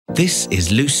This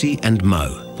is Lucy and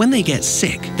Mo. When they get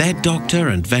sick, their doctor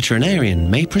and veterinarian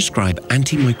may prescribe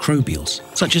antimicrobials,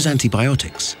 such as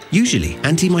antibiotics. Usually,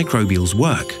 antimicrobials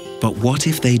work, but what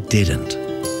if they didn't?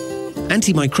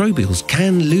 Antimicrobials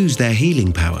can lose their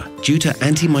healing power due to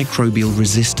antimicrobial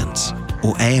resistance,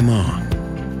 or AMR.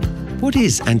 What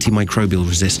is antimicrobial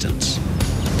resistance?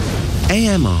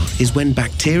 AMR is when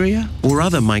bacteria or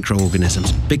other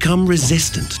microorganisms become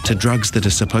resistant to drugs that are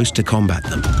supposed to combat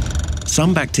them.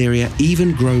 Some bacteria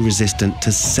even grow resistant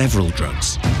to several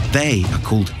drugs. They are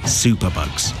called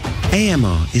superbugs.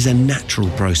 AMR is a natural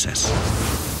process.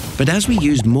 But as we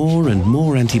use more and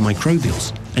more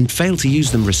antimicrobials and fail to use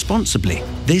them responsibly,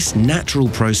 this natural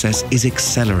process is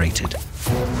accelerated.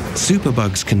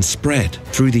 Superbugs can spread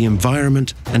through the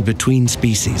environment and between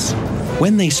species.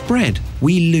 When they spread,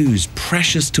 we lose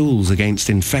precious tools against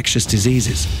infectious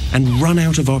diseases and run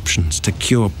out of options to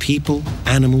cure people,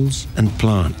 animals, and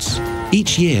plants.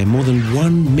 Each year, more than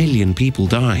 1 million people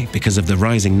die because of the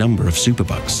rising number of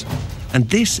superbugs. And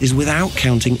this is without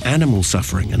counting animal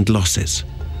suffering and losses.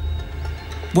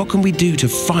 What can we do to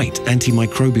fight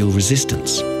antimicrobial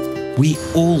resistance? We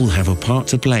all have a part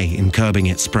to play in curbing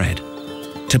its spread.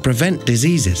 To prevent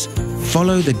diseases,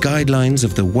 follow the guidelines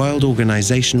of the World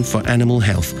Organization for Animal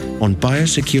Health on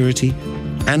biosecurity,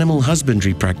 animal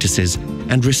husbandry practices,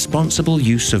 and responsible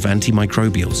use of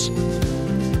antimicrobials.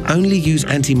 Only use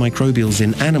antimicrobials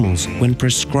in animals when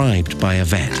prescribed by a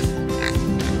vet.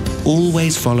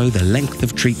 Always follow the length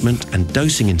of treatment and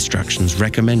dosing instructions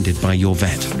recommended by your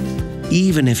vet,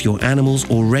 even if your animals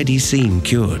already seem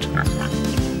cured.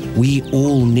 We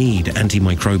all need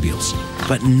antimicrobials,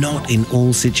 but not in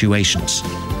all situations.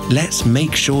 Let's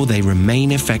make sure they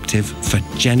remain effective for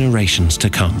generations to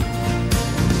come.